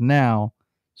taxes now.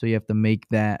 So you have to make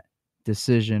that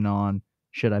decision on,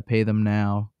 should I pay them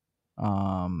now?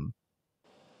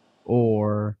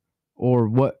 Or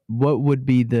what would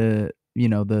be the,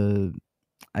 the,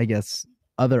 I guess,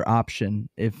 other option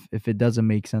if it doesn't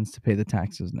make sense to pay the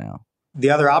taxes now? The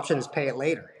other option is pay it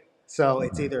later. So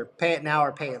it's either pay it now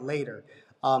or pay it later.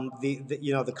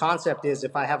 The concept is,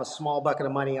 if I have a small bucket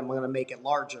of money, I'm going to make it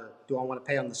larger. Do I want to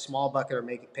pay on the small bucket or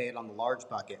pay it on the large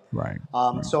bucket? Right.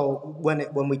 So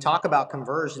when we talk about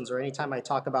conversions, or anytime I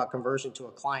talk about conversion to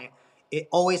a client, it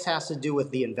always has to do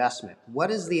with the investment. What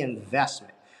is the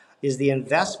investment? Is the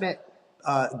investment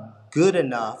good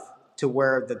enough to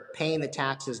where the paying the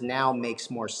taxes now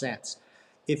makes more sense?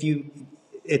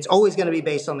 It's always going to be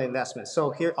based on the investment.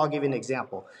 So here, I'll give you an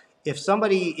example. If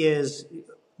somebody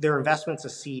their investment's a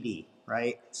CD,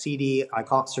 right? CD, I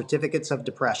call it certificates of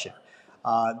depression.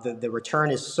 The return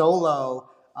is so low,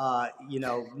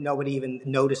 nobody even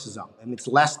notices them. I mean, it's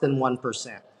less than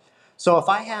 1%. So if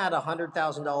I had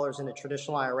 $100,000 in a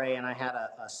traditional IRA and I had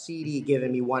a CD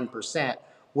giving me 1%,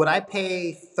 would I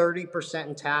pay 30%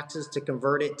 in taxes to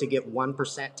convert it to get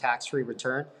 1% tax-free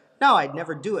return? No, I'd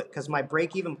never do it, because my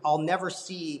break even, I'll never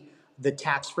see the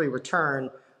tax-free return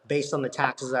based on the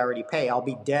taxes I already pay. I'll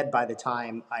be dead by the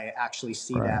time I actually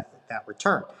see that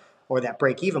return or that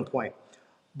break even point.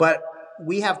 But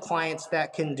we have clients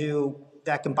that can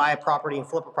buy a property and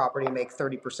flip a property and make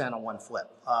 30% on one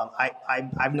flip.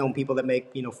 I've known people that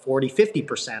make 40,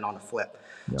 50% on a flip.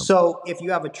 Yep. So if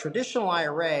you have a traditional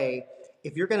IRA,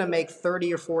 if you're going to make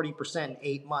 30 or 40% in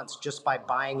 8 months just by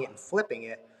buying it and flipping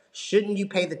it, shouldn't you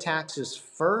pay the taxes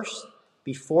first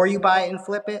before you buy it and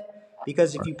flip it?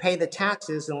 Because if you pay the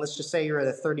taxes, and let's just say you're at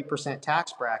a 30%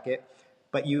 tax bracket,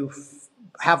 but you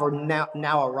have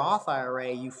now a Roth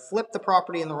IRA, you flip the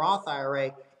property in the Roth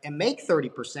IRA and make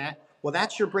 30%, well,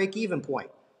 that's your break-even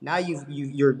point. Now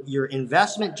your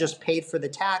investment just paid for the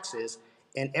taxes,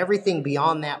 and everything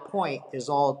beyond that point is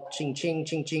all ching, ching,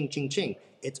 ching, ching, ching, ching.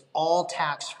 It's all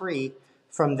tax-free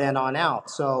from then on out.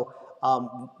 So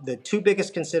the two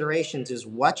biggest considerations is,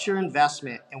 what's your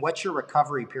investment and what's your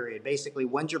recovery period? Basically,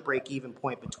 when's your break-even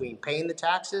point between paying the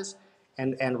taxes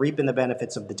and reaping the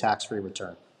benefits of the tax-free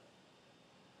return?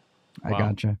 I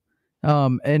gotcha.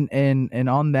 And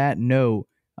on that note,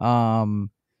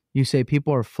 you say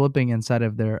people are flipping inside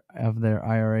of their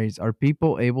IRAs. Are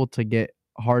people able to get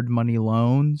hard money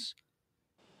loans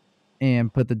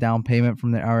and put the down payment from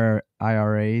their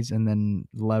IRAs and then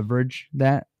leverage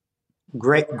that?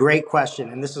 Great question.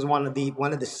 And this is one of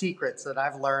the secrets that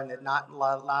I've learned that not a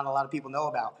lot of people know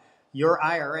about. Your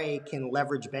IRA can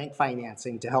leverage bank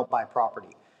financing to help buy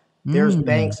property. There's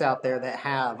banks out there that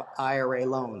have IRA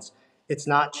loans. It's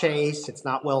not Chase, it's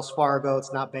not Wells Fargo,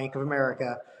 it's not Bank of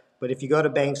America. But if you go to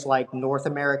banks like North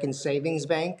American Savings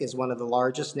Bank, is one of the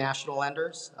largest national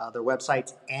lenders. Their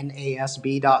website's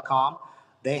nasb.com.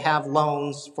 They have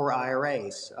loans for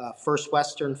IRAs. First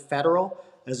Western Federal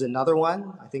is another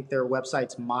one. I think their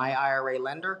website's My IRA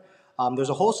Lender. There's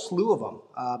a whole slew of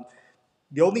them.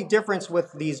 The only difference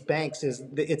with these banks is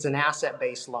it's an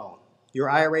asset-based loan. Your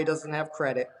IRA doesn't have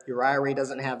credit. Your IRA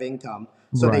doesn't have income.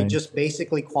 So they just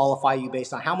basically qualify you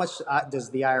based on how much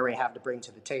does the IRA have to bring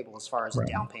to the table as far as a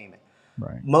down payment.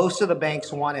 Most of the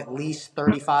banks want at least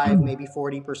 35, maybe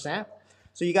 40%.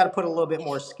 So you got to put a little bit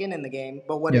more skin in the game.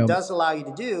 But what it does allow you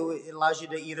to do, it allows you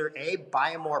to either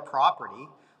buy more property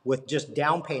with just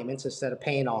down payments instead of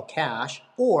paying all cash,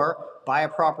 or buy a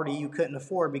property you couldn't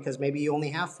afford because maybe you only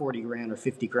have 40 grand or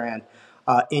 50 grand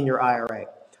in your IRA.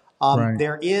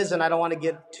 There is, and I don't want to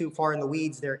get too far in the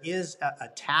weeds, there is a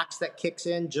tax that kicks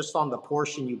in just on the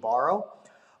portion you borrow.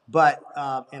 But,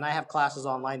 and I have classes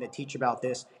online that teach about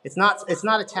this. It's not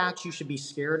a tax you should be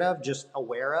scared of, just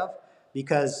aware of,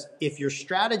 because if your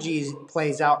strategy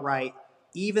plays out right,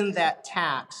 even that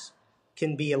tax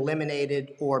can be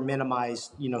eliminated or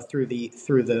minimized, through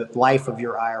the life of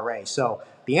your IRA. So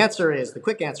the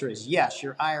quick answer is yes,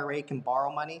 your IRA can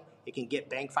borrow money, it can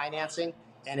get bank financing,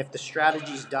 and if the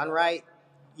strategy's done right,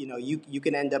 you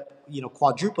can end up,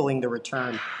 quadrupling the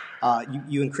return.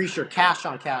 You increase your cash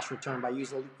on cash return by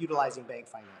utilizing bank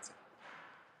financing.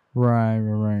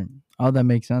 Right. Oh, that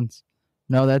makes sense.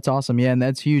 No, that's awesome. Yeah, and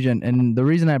that's huge. And the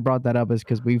reason I brought that up is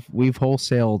because we've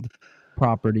wholesaled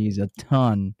properties a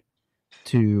ton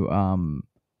to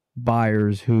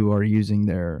buyers who are using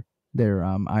their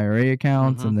IRA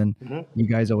accounts, and then you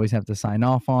guys always have to sign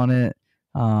off on it.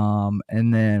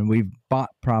 And then we've bought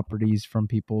properties from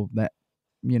people that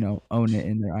own it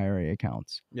in their IRA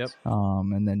accounts. Yep.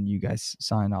 And then you guys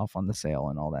sign off on the sale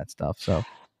and all that stuff. So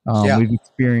Yeah. we've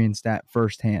experienced that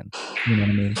firsthand. You know what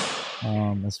I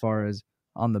mean? As far as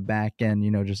on the back end,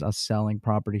 just us selling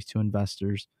properties to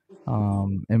investors.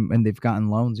 And they've gotten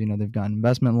loans. They've gotten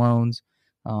investment loans,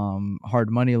 hard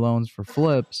money loans for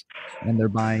flips, and they're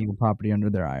buying the property under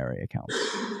their IRA accounts.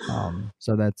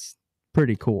 So that's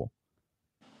pretty cool.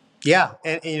 Yeah,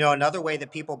 and another way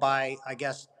that people buy, I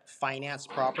guess, finance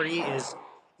property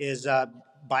is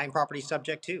buying property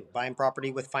subject to buying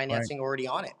property with financing already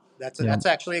on it. That's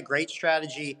actually a great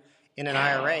strategy in an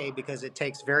IRA because it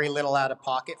takes very little out of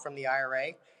pocket from the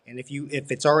IRA, and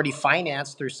if it's already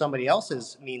financed through somebody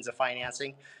else's means of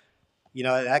financing,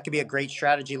 that could be a great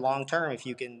strategy long term if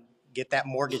you can get that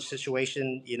mortgage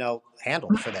situation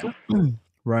handled for them.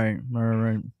 Right.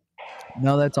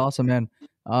 No, that's awesome, man.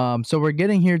 So we're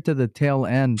getting here to the tail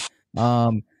end.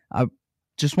 I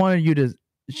just wanted you to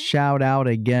shout out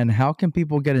again. How can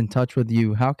people get in touch with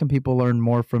you? How can people learn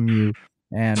more from you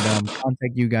and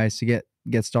contact you guys to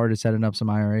get started setting up some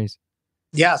IRAs?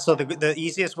 Yeah, so the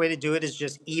easiest way to do it is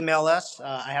just email us.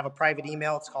 I have a private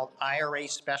email. It's called IRA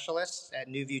Specialists at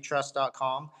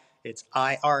NuViewTrust.com. It's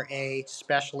IRA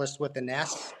Specialist with an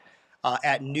S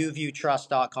at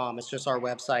NuViewTrust.com. It's just our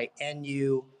website,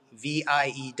 NuView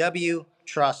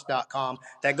Trust.com.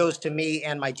 That goes to me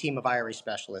and my team of IRA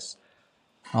specialists.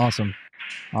 Awesome.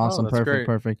 That's great.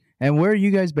 Perfect. And where are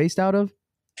you guys based out of?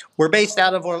 We're based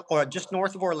out of or just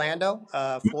north of Orlando,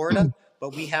 Florida,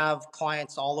 but we have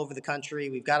clients all over the country.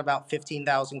 We've got about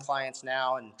 15,000 clients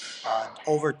now and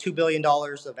over $2 billion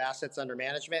of assets under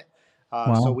management.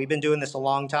 Wow. So we've been doing this a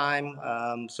long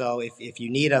time. So if you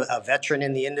need a veteran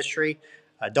in the industry,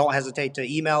 don't hesitate to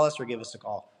email us or give us a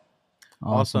call.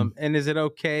 Awesome. And is it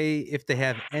okay if they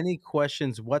have any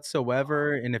questions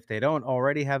whatsoever? And if they don't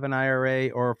already have an IRA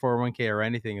or a 401k or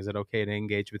anything, is it okay to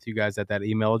engage with you guys at that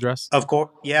email address? Of course.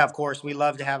 Yeah, of course. We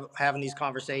love to having these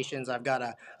conversations. I've got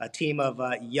a team of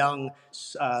young,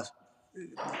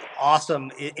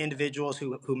 awesome individuals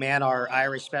who man our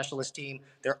IRA specialist team.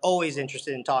 They're always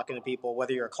interested in talking to people,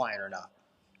 whether you're a client or not.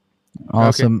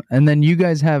 Awesome. Okay. And then you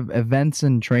guys have events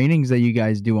and trainings that you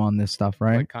guys do on this stuff,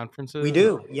 right? Like conferences? We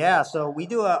do. Yeah. So we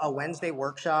do a Wednesday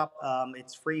workshop.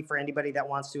 It's free for anybody that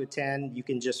wants to attend. You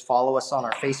can just follow us on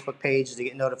our Facebook page to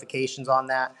get notifications on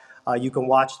that. You can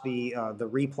watch the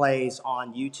replays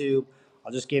on YouTube.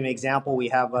 I'll just give an example. We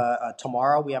have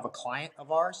tomorrow we have a client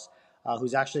of ours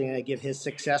who's actually going to give his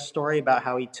success story about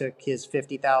how he took his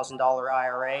 $50,000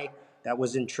 IRA that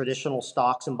was in traditional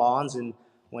stocks and bonds, and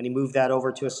when he moved that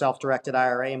over to a self-directed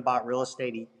IRA and bought real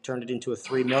estate, he turned it into a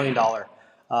 $3 million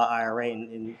IRA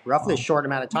in roughly a short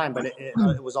amount of time. But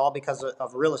it was all because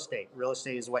of real estate. Real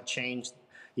estate is what changed,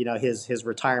 his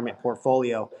retirement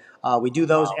portfolio. We do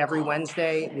those every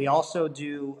Wednesday. We also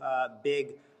do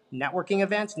big networking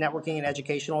and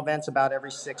educational events about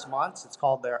every 6 months. It's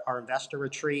called our investor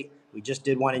retreat. We just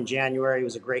did one in January. It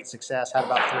was a great success. Had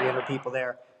about 300 people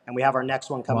there, and we have our next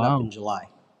one coming up in July.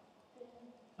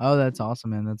 Oh, that's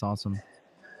awesome, man. That's awesome.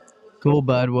 Cool,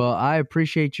 bud. Well, I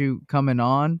appreciate you coming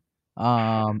on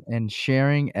and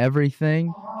sharing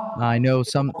everything. I know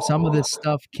some of this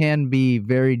stuff can be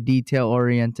very detail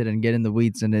oriented and get in the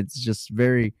weeds, and it's just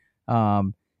very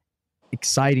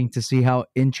exciting to see how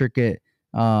intricate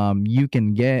you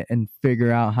can get and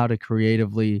figure out how to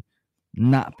creatively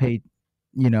not pay,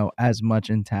 as much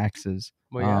in taxes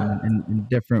in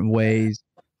different ways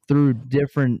through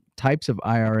different types of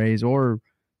IRAs or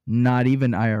not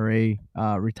even IRA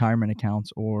retirement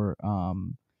accounts or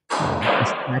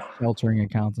tax sheltering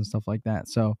accounts and stuff like that.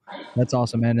 So that's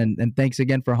awesome, man. And thanks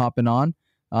again for hopping on.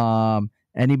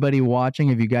 Anybody watching,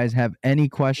 if you guys have any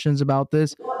questions about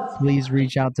this, please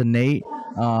reach out to Nate.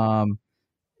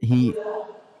 He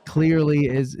clearly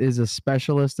is a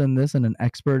specialist in this and an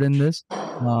expert in this.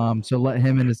 So let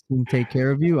him and his team take care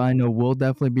of you. I know we'll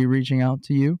definitely be reaching out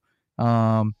to you.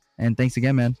 And thanks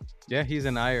again, man. Yeah, he's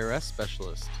an IRS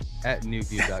specialist at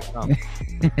NuView.com.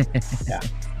 Yeah.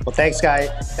 Well, thanks, guys.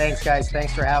 Thanks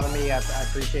for having me. I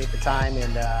appreciate the time,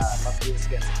 and I'd love to do this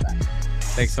again sometime.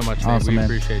 Thanks so much, Nate. Awesome, we man.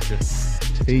 appreciate you.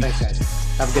 Peace. Thanks,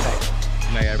 guys. Have a good night.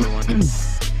 Good night, everyone.